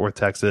living in Fort Worth,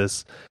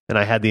 Texas, and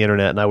I had the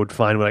internet, and I would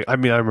find I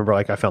remember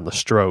like I found the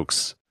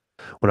Strokes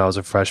when I was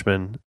a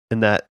freshman,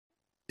 and that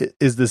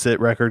Is This It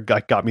record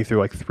got me through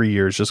like 3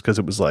 years just because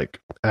it was like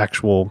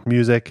actual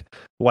music,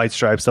 White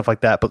Stripes, stuff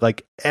like that. But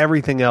like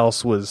everything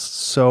else was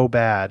so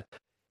bad,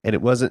 and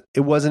it wasn't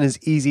as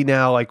easy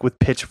now, like with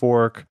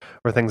Pitchfork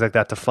or things like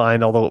that, to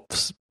find all the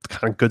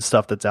kind of good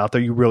stuff that's out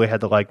there. You really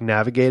had to like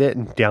navigate it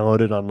and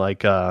download it on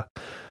like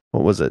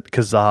what was it,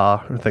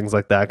 Kazaa or things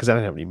like that, because I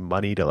didn't have any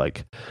money to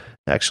like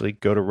actually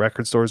go to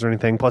record stores or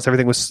anything. Plus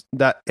everything was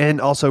that, and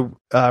also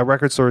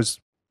record stores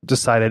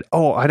decided,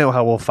 oh, I know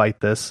how we'll fight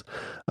this,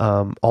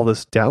 all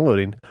this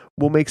downloading.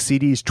 We'll make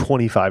CDs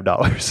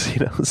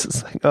 $25. This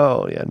is like,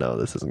 oh yeah, no,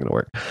 this isn't gonna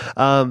work.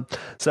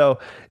 So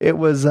it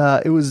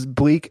was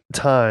bleak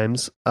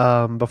times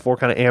before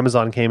kind of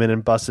Amazon came in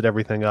and busted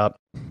everything up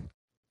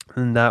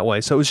in that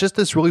way. So it was just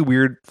this really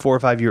weird 4 or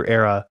 5 year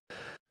era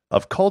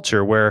of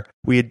culture where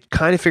we had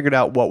kind of figured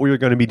out what we were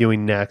going to be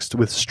doing next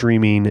with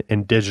streaming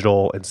and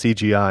digital and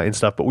CGI and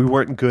stuff, but we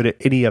weren't good at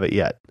any of it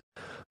yet.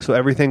 So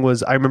everything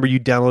was, I remember you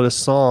download a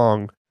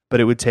song but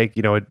it would take,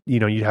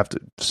 you'd have to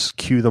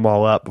queue them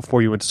all up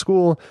before you went to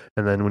school.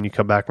 And then when you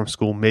come back from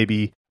school,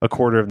 maybe a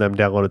quarter of them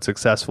downloaded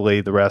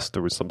successfully. The rest,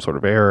 there was some sort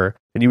of error,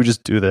 and you would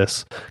just do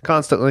this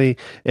constantly.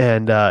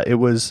 And it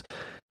was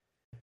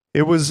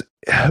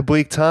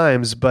bleak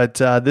times, but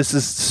this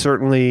is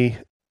certainly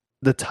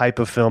the type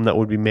of film that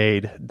would be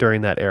made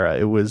during that era.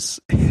 It was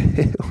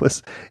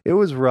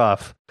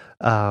rough.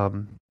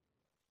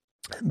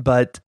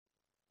 But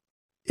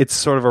it's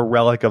sort of a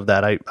relic of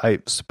that. I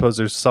suppose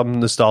there's some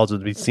nostalgia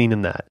to be seen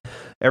in that.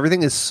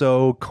 Everything is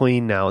so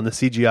clean now, and the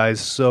CGI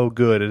is so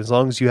good. And as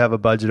long as you have a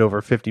budget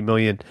over $50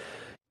 million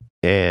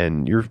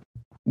and you're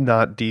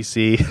not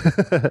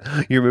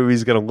DC, your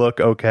movie's going to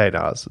look okay.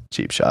 No, it's a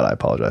cheap shot. I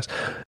apologize.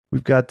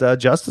 We've got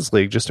Justice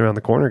League just around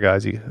the corner,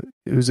 guys.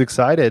 Who's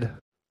excited?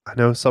 I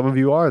know some of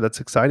you are. That's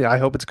exciting. I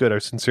hope it's good. I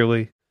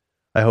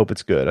hope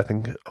it's good. I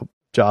think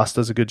Joss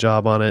does a good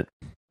job on it,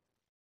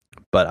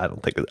 but I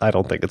don't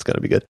think it's going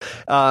to be good.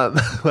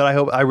 But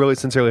I really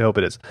sincerely hope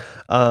it is.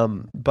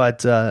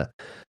 But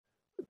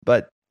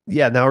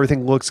yeah, now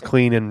everything looks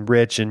clean and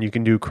rich, and you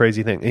can do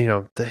crazy things. He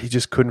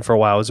just couldn't for a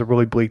while. It was a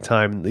really bleak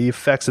time. The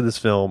effects of this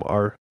film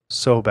are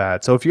so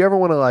bad. So if you ever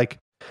want to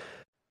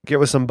get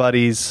with some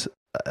buddies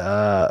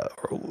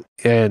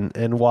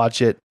and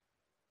watch it,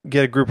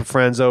 get a group of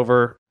friends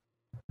over,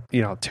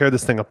 tear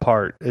this thing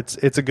apart.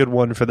 It's a good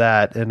one for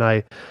that.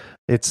 And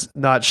it's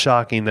not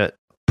shocking that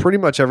pretty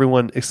much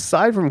everyone,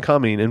 aside from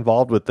Cumming,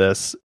 involved with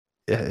this,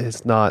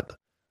 has not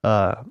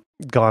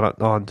gone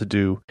on to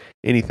do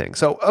anything.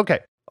 So, okay,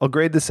 I'll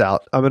grade this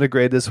out. I'm going to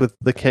grade this with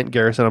the Kent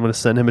Garrison. I'm going to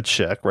send him a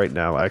check right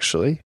now,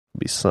 actually.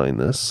 Let me sign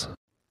this.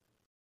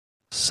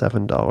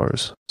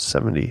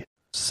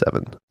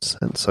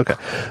 $7.77. Okay.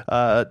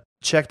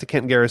 Check to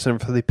Kent Garrison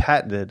for the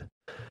patented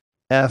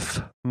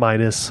F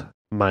minus.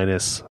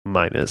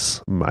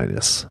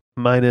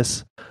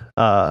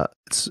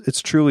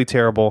 It's truly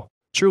terrible.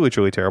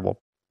 Truly terrible.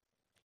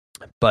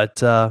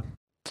 But what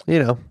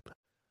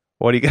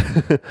are you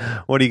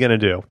gonna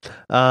do?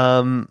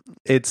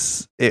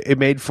 It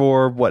made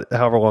for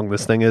however long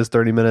this thing is,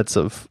 30 minutes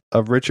of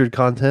Richard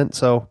content.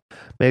 So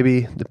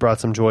maybe it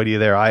brought some joy to you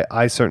there.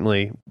 I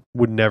certainly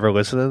would never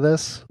listen to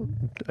this.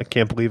 I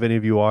can't believe any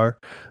of you are,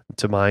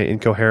 to my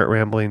incoherent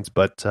ramblings,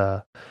 but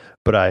I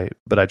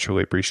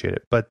truly appreciate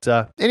it. But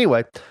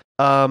anyway,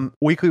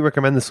 weekly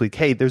recommend this week.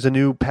 Hey, there's a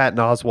new Patton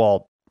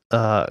Oswalt.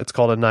 It's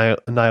called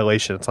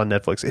Annihilation. It's on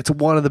Netflix. It's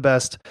one of the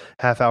best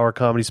half-hour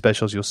comedy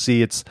specials you'll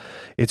see. It's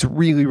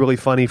really, really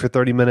funny for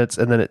 30 minutes,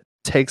 and then it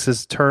takes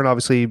his turn,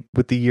 obviously,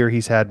 with the year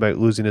he's had by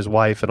losing his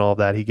wife and all of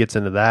that. He gets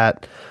into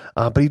that,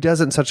 but he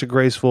does it in such a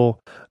graceful,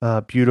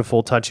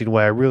 beautiful, touching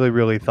way. I really,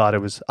 really thought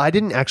it was...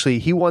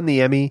 he won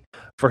the Emmy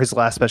for his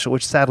last special,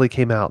 which sadly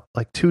came out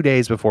 2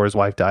 days before his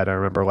wife died, I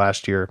remember,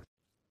 last year.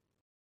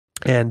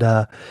 And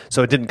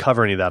so it didn't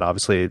cover any of that,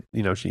 obviously.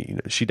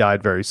 She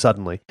died very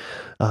suddenly.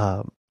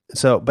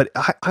 But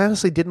I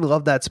honestly didn't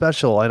love that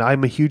special, and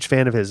I'm a huge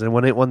fan of his. And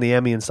when it won the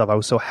Emmy and stuff, I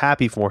was so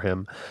happy for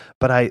him.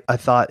 But I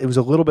thought it was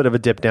a little bit of a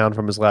dip down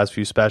from his last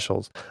few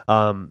specials.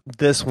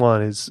 This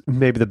one is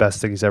maybe the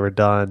best thing he's ever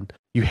done.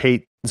 You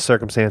hate the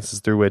circumstances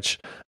through which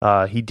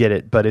he did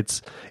it, but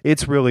it's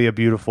really a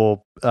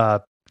beautiful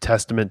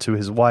testament to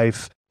his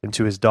wife and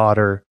to his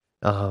daughter,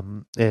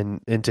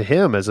 and to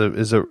him as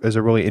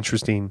a really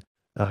interesting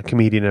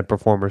comedian and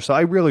performer. So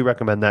I really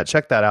recommend that.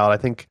 Check that out. I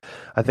think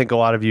a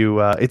lot of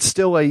you, it's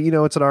still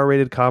it's an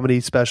R-rated comedy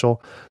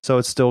special, so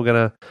it's still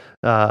gonna,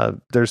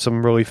 there's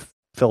some really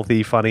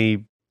filthy,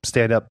 funny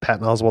stand-up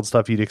Patton Oswalt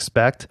stuff you'd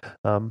expect.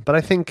 But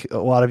I think a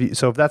lot of you,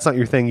 so if that's not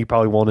your thing, you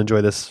probably won't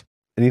enjoy this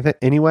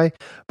anyway.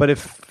 But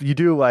if you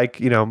do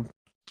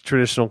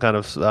traditional kind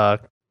of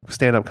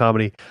stand-up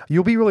comedy,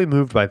 you'll be really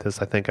moved by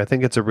this. I think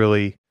it's a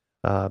really,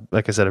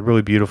 like I said, a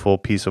really beautiful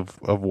piece of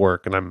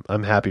work, and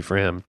I'm happy for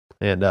him.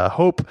 And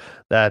hope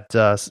that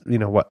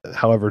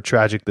however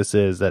tragic this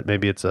is, that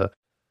maybe it's a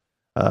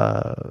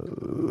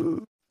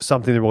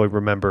something to really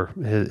remember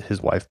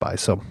his wife by.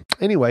 So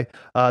anyway,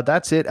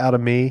 that's it out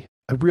of me.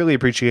 I really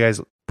appreciate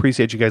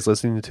you guys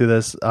listening to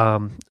this.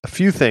 A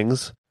few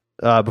things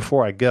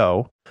before I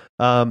go.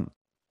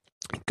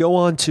 Go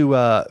on to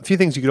a few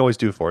things you can always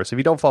do for us. If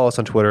you don't follow us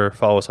on Twitter,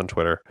 follow us on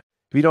Twitter.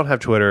 If you don't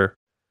have Twitter,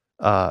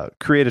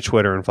 create a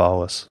Twitter and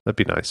follow us. That'd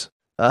be nice.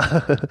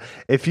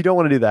 If you don't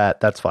want to do that,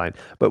 that's fine.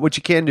 But what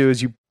you can do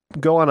is you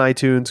go on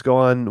iTunes, go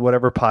on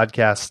whatever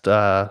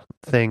podcast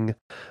thing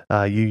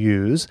you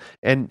use,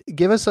 and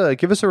give us a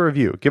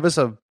review. Give us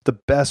the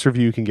best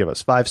review you can give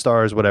us, 5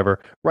 stars, whatever.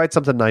 Write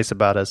something nice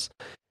about us.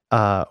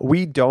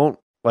 We don't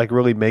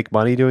really make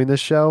money doing this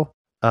show.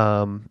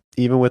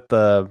 Even with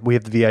we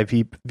have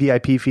the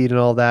VIP feed and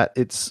all that.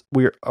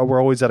 We're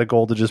always at a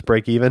goal to just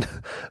break even,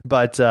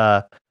 but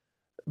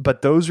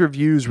those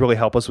reviews really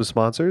help us with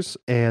sponsors,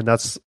 and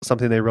that's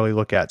something they really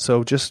look at.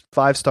 So just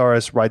 5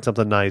 stars, write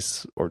something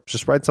nice, or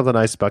just write something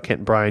nice about Kent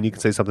and Brian. You can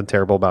say something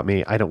terrible about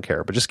me. I don't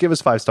care, but just give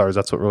us 5 stars.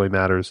 That's what really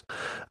matters.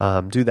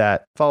 Do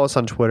that. Follow us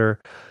on Twitter.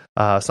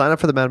 Sign up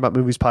for the Mad About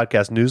Movies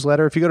podcast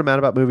newsletter. If you go to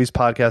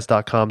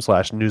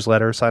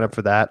madaboutmoviespodcast.com/newsletter, sign up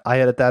for that.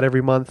 I edit that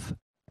every month.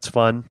 It's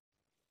fun.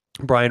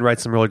 Brian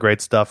writes some really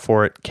great stuff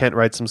for it. Kent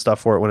writes some stuff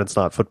for it when it's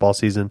not football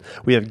season.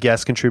 We have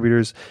guest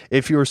contributors.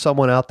 If you're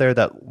someone out there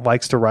that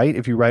likes to write,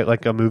 if you write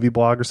like a movie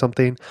blog or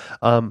something,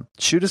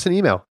 shoot us an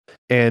email.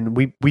 And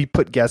we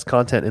put guest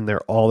content in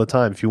there all the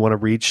time. If you want to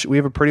reach, we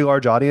have a pretty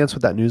large audience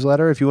with that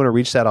newsletter. If you want to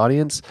reach that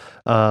audience,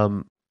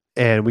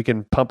 and we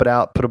can pump it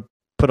out,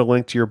 put a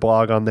link to your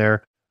blog on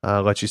there,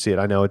 let you see it.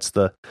 I know it's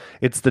the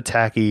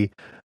tacky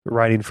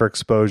writing for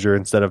exposure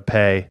instead of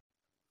pay.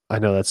 I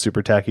know that's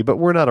super tacky, but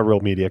we're not a real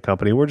media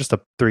company. We're just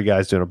three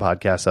guys doing a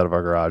podcast out of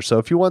our garage. So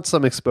if you want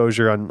some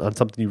exposure on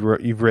something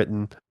you've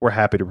written, we're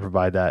happy to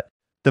provide that.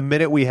 The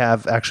minute we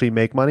have actually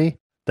make money,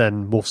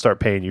 then we'll start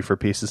paying you for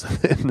pieces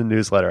in the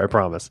newsletter, I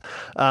promise.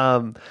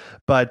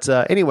 But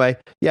anyway,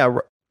 yeah,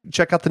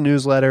 check out the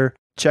newsletter.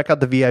 Check out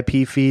the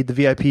VIP feed. The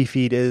VIP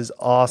feed is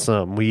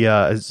awesome. We,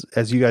 as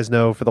you guys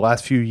know, for the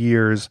last few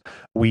years,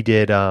 we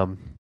did an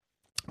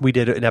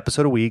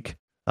episode a week.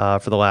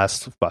 For the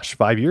last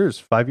 5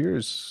 years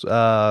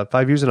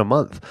in a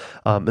month.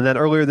 And then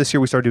earlier this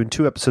year, we started doing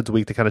 2 episodes a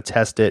week to kind of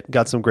test it,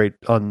 got some great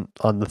on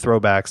the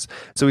throwbacks.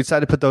 So we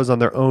decided to put those on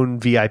their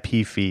own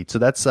VIP feed. So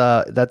that's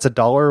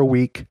 $1 a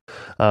week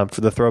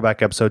for the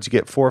throwback episodes. You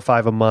get 4 or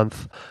 5 a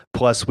month.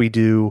 Plus we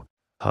do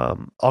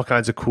all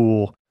kinds of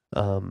cool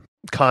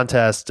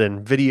contest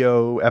and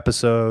video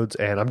episodes,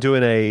 and I'm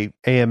doing a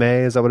AMA.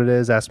 Is that what it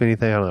is? Ask Me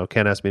Anything. I don't know.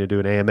 Ken asked me to do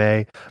an AMA.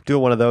 I'm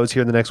doing one of those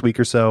here in the next week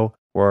or so,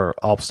 or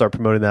I'll start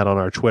promoting that on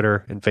our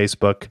Twitter and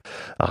Facebook.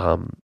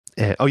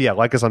 And, oh yeah,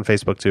 like us on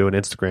Facebook too and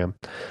Instagram.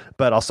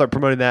 But I'll start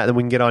promoting that, and then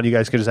we can get on. You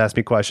guys can just ask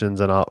me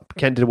questions, and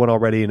Ken did one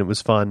already, and it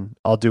was fun.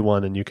 I'll do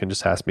one, and you can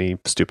just ask me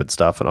stupid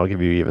stuff, and I'll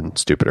give you even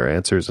stupider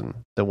answers, and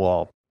then we'll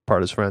all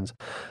part as friends.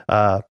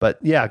 But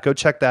yeah, go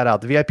check that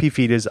out. The VIP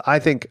feed is, I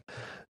think,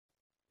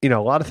 a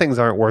lot of things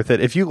aren't worth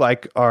it. If you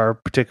like our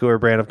particular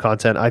brand of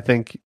content, I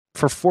think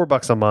for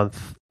 $4 a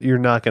month, you're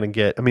not going to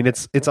get,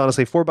 it's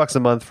honestly $4 a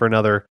month for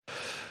another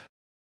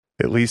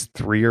at least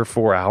 3 or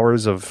 4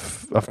 hours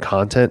of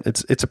content.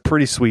 It's a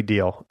pretty sweet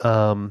deal.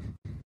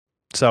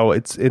 So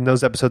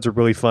those episodes are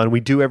really fun.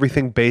 We do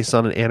everything based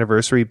on an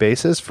anniversary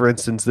basis. For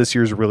instance, this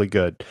year's really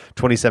good.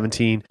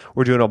 2017,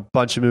 we're doing a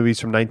bunch of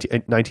movies from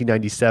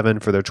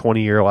 1997 for their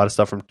 20 year, a lot of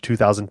stuff from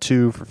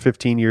 2002 for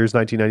 15 years,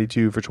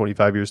 1992 for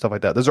 25 years, stuff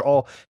like that. Those are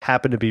all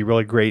happen to be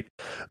really great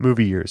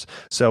movie years.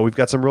 So we've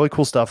got some really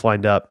cool stuff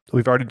lined up.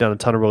 We've already done a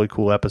ton of really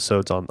cool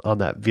episodes on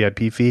that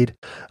VIP feed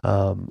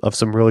of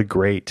some really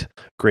great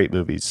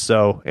movies.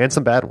 So, and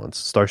some bad ones,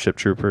 Starship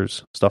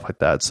Troopers, stuff like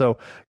that. So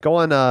go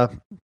on,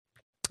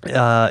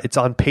 it's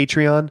on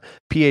Patreon,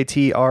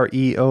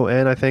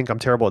 Patreon. I think I'm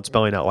terrible at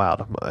spelling out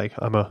loud.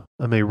 I'm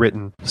a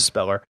written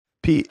speller.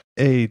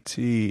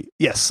 Patreon,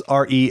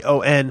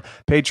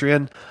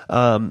 Patreon,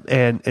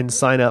 and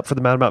sign up for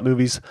the Mad About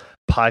Movies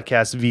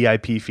podcast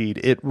VIP feed.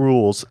 It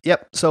rules.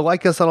 Yep. So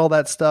like us on all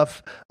that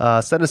stuff.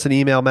 Send us an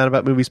email,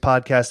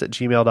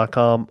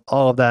 madaboutmoviespodcast@gmail.com.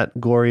 All of that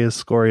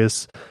glorious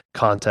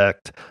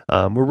contact.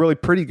 We're really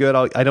pretty good.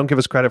 I don't give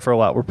us credit for a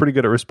lot. We're pretty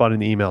good at responding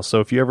to emails. So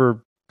if you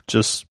ever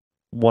just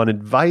want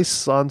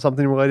advice on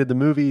something related to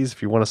movies,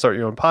 if you want to start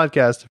your own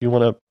podcast, if you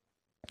want to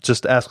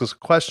just ask us a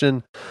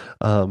question,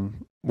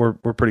 we're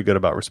pretty good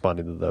about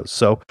responding to those.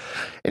 So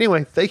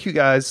anyway, thank you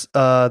guys.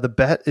 The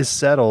bet is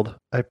settled.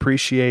 I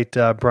appreciate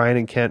Brian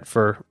and Kent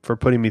for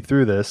putting me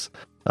through this.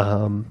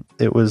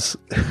 It was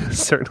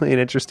certainly an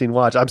interesting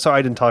watch. I'm sorry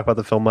I didn't talk about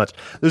the film much.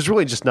 There's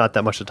really just not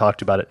that much to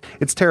talk about it.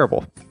 It's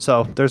terrible.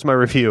 So there's my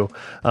review.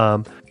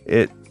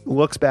 It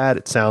looks bad.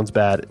 It sounds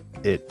bad.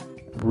 It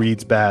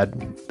reads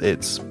bad.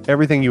 It's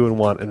everything you would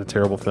want in a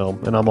terrible film,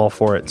 and I'm all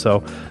for it.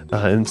 So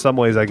in some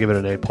ways I give it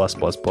an A+++,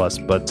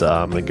 but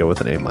I'm gonna go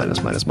with an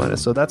A-.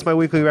 So that's my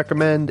weekly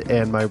recommend,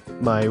 and my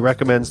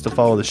recommends to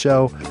follow the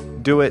show.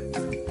 Do it.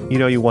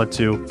 You want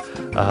to.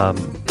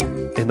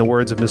 In the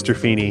words of Mr.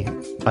 Feeney,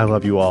 I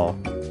love you all.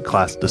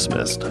 Class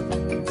dismissed.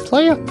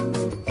 See ya.